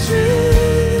be truth.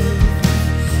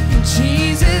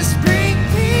 Jesus, bring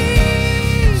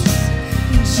peace.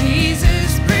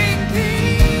 Jesus, bring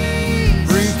peace.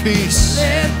 Bring peace.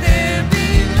 Let there be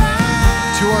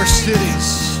light. To our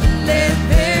cities. Let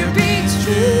there be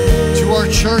truth. To our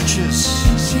churches.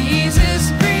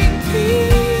 Jesus, bring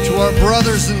peace. To our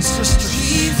brothers and sisters.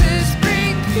 Jesus,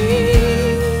 bring peace.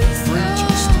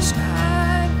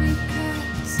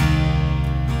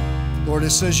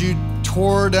 says you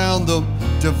tore down the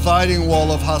dividing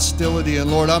wall of hostility.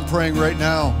 And Lord, I'm praying right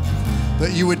now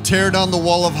that you would tear down the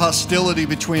wall of hostility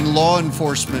between law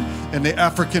enforcement and the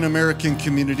African American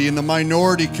community and the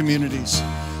minority communities.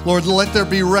 Lord, let there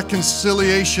be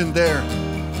reconciliation there.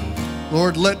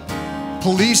 Lord, let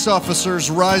police officers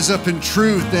rise up in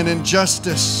truth and in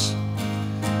justice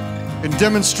and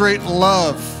demonstrate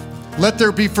love. Let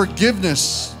there be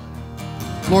forgiveness.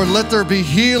 Lord, let there be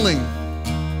healing.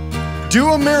 Do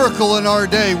a miracle in our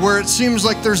day where it seems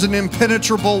like there's an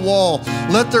impenetrable wall.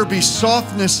 Let there be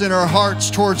softness in our hearts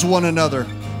towards one another.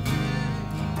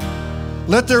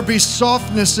 Let there be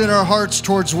softness in our hearts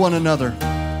towards one another.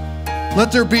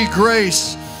 Let there be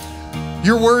grace.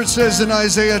 Your word says in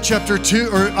Isaiah chapter 2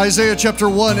 or Isaiah chapter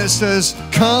 1, it says,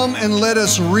 "Come and let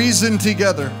us reason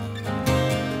together."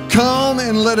 Come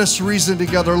and let us reason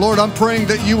together. Lord, I'm praying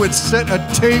that you would set a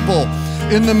table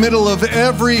in the middle of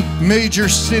every major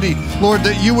city. Lord,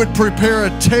 that you would prepare a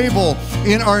table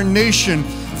in our nation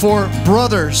for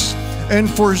brothers and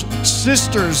for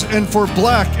sisters and for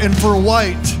black and for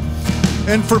white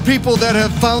and for people that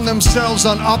have found themselves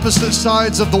on opposite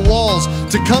sides of the walls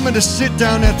to come and to sit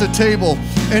down at the table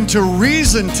and to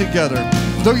reason together.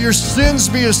 Though your sins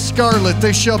be as scarlet,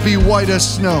 they shall be white as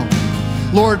snow.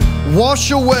 Lord,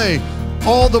 wash away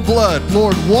all the blood.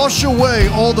 Lord, wash away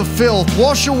all the filth.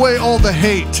 Wash away all the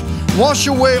hate. Wash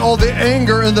away all the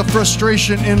anger and the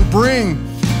frustration and bring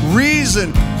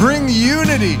reason, bring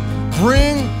unity,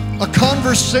 bring a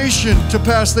conversation to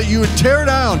pass that you would tear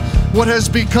down what has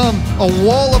become a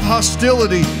wall of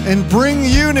hostility and bring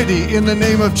unity in the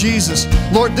name of Jesus.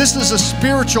 Lord, this is a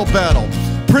spiritual battle.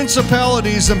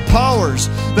 Principalities and powers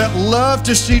that love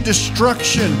to see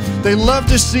destruction, they love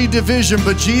to see division,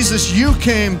 but Jesus, you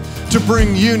came to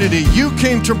bring unity. You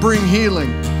came to bring healing.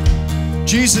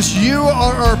 Jesus, you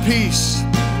are our peace.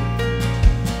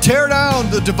 Tear down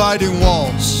the dividing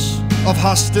walls of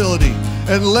hostility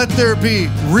and let there be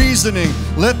reasoning.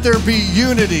 Let there be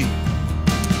unity.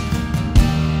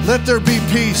 Let there be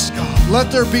peace, God.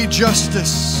 Let there be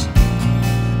justice.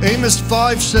 Amos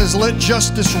 5 says, let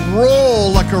justice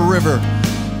roll like a river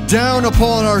down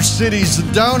upon our cities,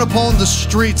 down upon the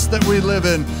streets that we live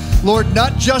in. Lord,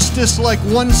 not justice like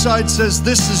one side says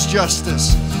this is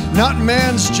justice, not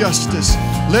man's justice.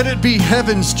 Let it be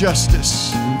heaven's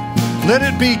justice. Let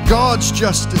it be God's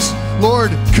justice.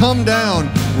 Lord, come down,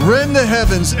 rend the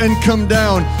heavens and come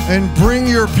down and bring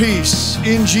your peace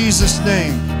in Jesus'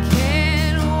 name.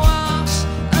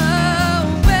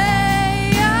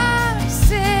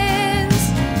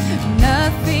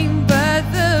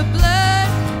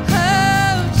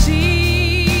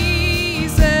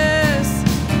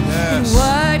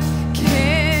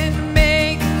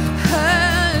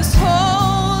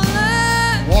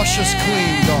 Wash us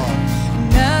clean, God.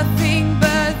 Nothing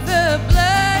but the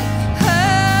blood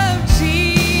of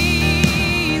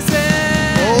Jesus.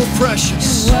 Oh,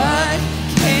 precious. What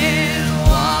can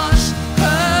wash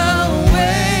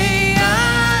away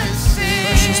our sins?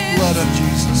 Precious blood of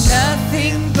Jesus.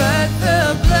 Nothing but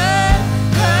the blood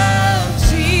of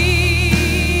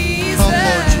Jesus. Come,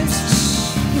 Lord Jesus.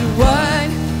 What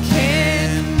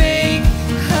can make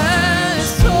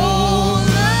us whole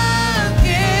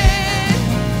again?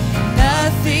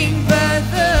 Nothing but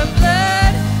the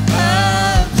blood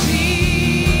of Jesus.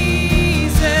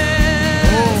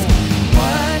 Oh.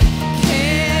 What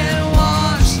can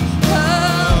wash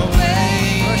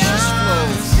away Precious our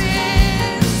flow.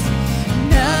 sins?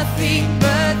 Nothing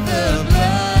but the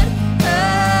blood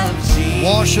of Jesus.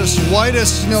 Wash us white as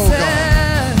snow,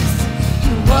 God.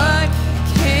 What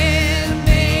can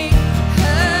make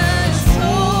us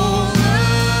whole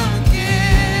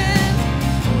again?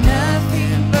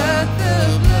 Nothing but the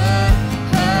blood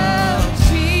of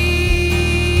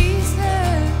Jesus.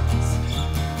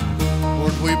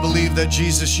 Lord, we believe that,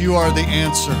 Jesus, you are the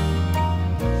answer.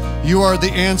 You are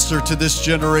the answer to this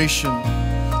generation.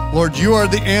 Lord, you are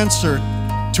the answer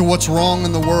to what's wrong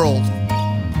in the world.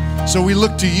 So we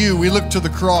look to you. We look to the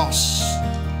cross.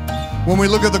 When we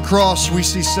look at the cross, we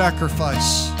see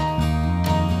sacrifice.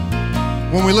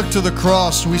 When we look to the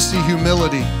cross, we see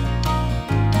humility.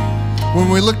 When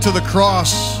we look to the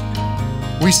cross,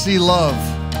 we see love.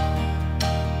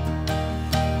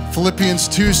 Philippians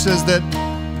 2 says that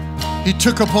he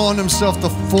took upon himself the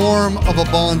form of a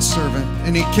bondservant,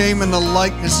 and he came in the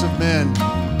likeness of men.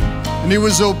 And he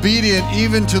was obedient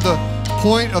even to the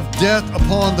point of death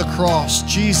upon the cross.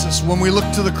 Jesus, when we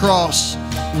look to the cross,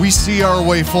 we see our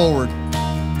way forward.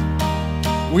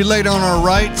 We lay down our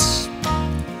rights.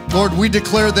 Lord, we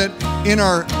declare that in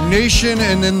our nation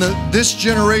and in this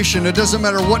generation, it doesn't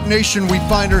matter what nation we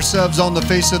find ourselves on the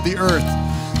face of the earth,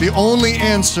 The only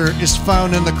answer is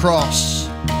found in the cross.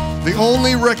 The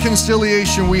only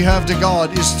reconciliation we have to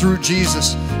God is through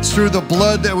Jesus. It's through the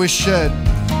blood that was shed.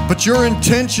 But your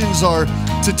intentions are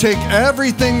to take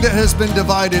everything that has been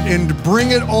divided and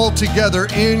bring it all together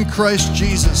in Christ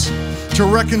Jesus, to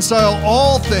reconcile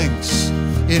all things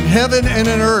in heaven and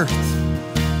in earth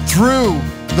through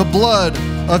the blood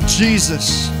of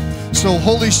Jesus. So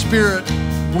Holy Spirit,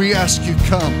 we ask you,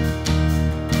 come.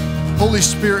 Holy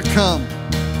Spirit, come.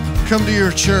 Come to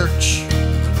your church.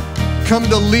 Come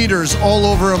to leaders all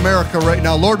over America right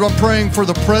now. Lord, I'm praying for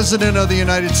the President of the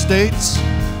United States.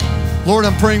 Lord,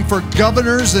 I'm praying for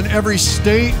governors in every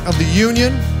state of the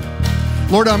union.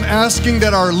 Lord, I'm asking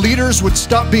that our leaders would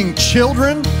stop being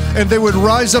children and they would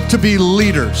rise up to be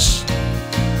leaders.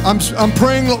 I'm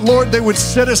praying that, Lord, they would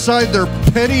set aside their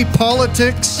petty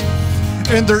politics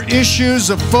and their issues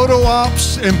of photo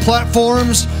ops and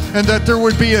platforms, and that there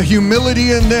would be a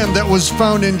humility in them that was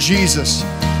found in Jesus.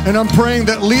 And I'm praying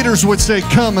that leaders would say,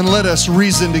 come and let us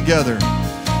reason together.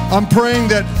 I'm praying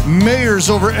that mayors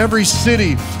over every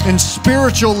city and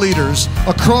spiritual leaders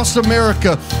across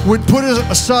America would put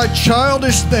aside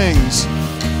childish things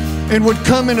and would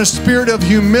come in a spirit of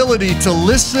humility to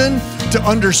listen, to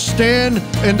understand,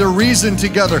 and to reason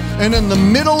together. And in the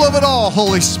middle of it all,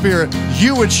 Holy Spirit,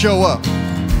 you would show up.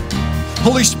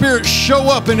 Holy Spirit, show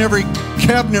up in every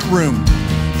cabinet room.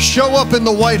 Show up in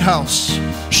the White House.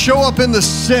 Show up in the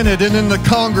Senate and in the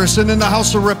Congress and in the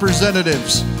House of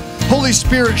Representatives. Holy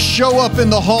Spirit, show up in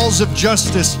the halls of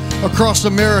justice across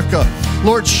America.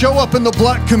 Lord, show up in the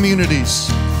black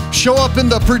communities. Show up in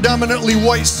the predominantly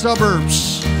white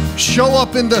suburbs. Show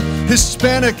up in the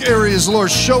Hispanic areas, Lord.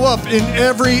 Show up in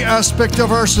every aspect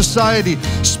of our society.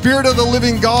 Spirit of the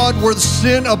living God, where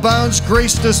sin abounds,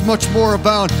 grace does much more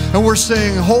abound. And we're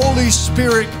saying, Holy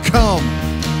Spirit, come.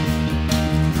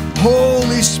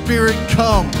 Holy Spirit,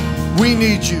 come. We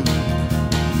need you.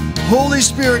 Holy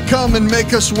Spirit, come and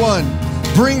make us one.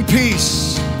 Bring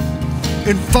peace.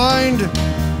 And find,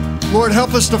 Lord,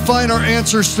 help us to find our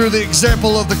answers through the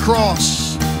example of the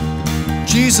cross.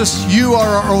 Jesus, you are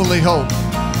our only hope.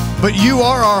 But you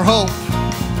are our hope.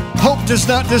 Hope does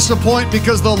not disappoint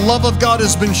because the love of God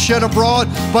has been shed abroad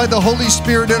by the Holy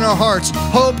Spirit in our hearts.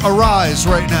 Hope, arise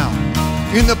right now.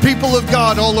 In the people of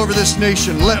God all over this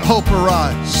nation, let hope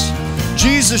arise.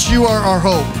 Jesus, you are our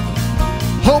hope.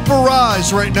 Hope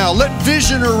arise right now. Let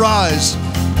vision arise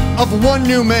of one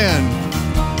new man.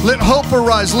 Let hope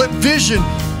arise. Let vision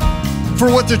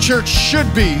for what the church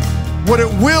should be, what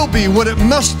it will be, what it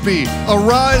must be,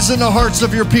 arise in the hearts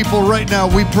of your people right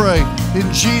now, we pray.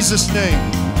 In Jesus' name.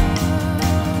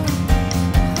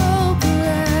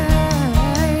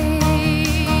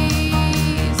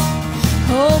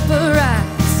 Hope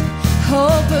arise,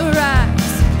 hope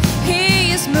arise.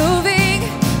 He is moving,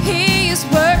 he is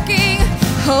working.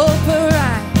 Hope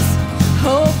arise,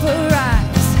 hope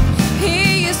arise.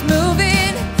 He is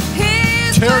moving, he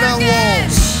is Tear down working.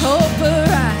 walls. Hope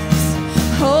arise,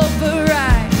 hope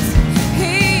arise.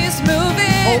 He is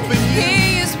moving, Hope in you.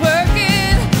 he is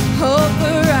working. Hope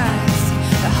arise,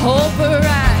 hope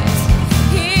arise.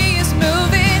 He is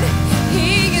moving,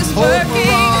 he is Hope working.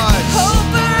 arise.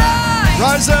 Hope arise.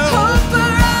 Rise up. Hope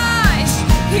arise.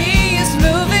 He is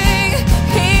moving.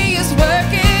 He is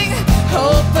working.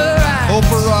 Hope arise.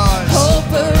 Hope arise. Hope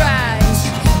arise.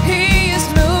 He is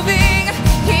moving.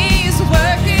 He is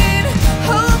working.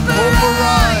 Hope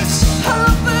arise.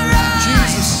 Hope arise.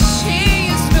 Jesus.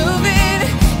 He is moving.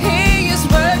 He is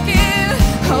working.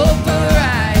 Hope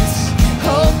arise.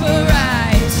 Hope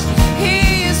arise.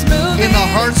 He is moving. In the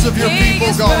hearts of your He people,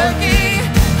 is God. working.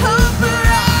 Hope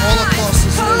arise. All across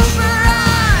this Hope nation.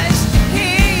 arise.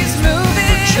 He is moving.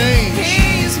 For change.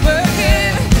 He is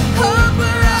working. Hope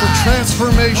arise. For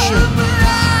transformation. Hope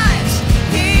arise.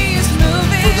 He is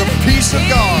moving. For the peace of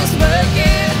God. He is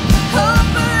working.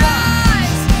 Hope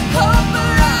arise. Hope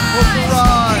arise. Hope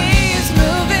arise. He is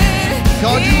moving.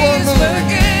 God, He you are is moving.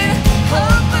 working.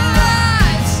 Hope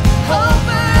arise. Hope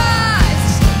arise.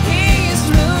 He is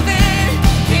moving.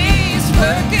 He is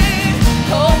working.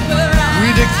 Hope arise. We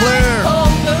declare.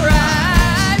 Hope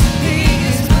arise. He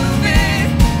is moving.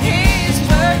 He is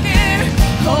working.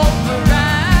 Hope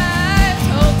arise.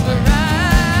 Hope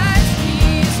arise.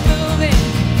 He is moving.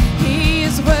 He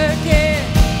is working.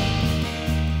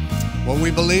 Well,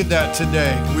 we believe that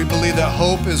today. We believe that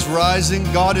hope is rising.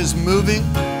 God is moving.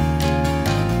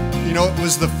 You know, it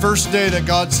was the first day that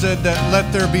God said that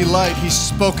let there be light. He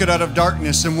spoke it out of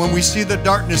darkness. And when we see the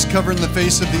darkness covering the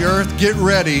face of the earth, get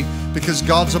ready because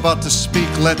God's about to speak,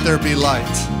 let there be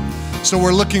light. So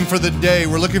we're looking for the day.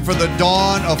 We're looking for the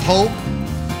dawn of hope,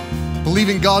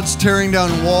 believing God's tearing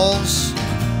down walls.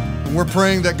 And we're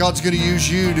praying that God's going to use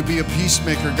you to be a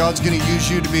peacemaker. God's going to use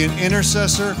you to be an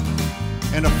intercessor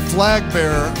and a flag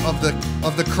bearer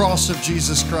of the cross of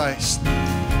Jesus Christ.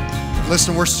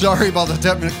 Listen, we're sorry about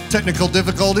the technical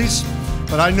difficulties,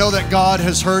 but I know that God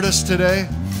has heard us today.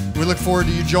 We look forward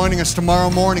to you joining us tomorrow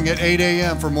morning at 8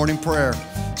 a.m. for morning prayer.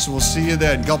 So we'll see you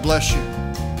then. God bless you.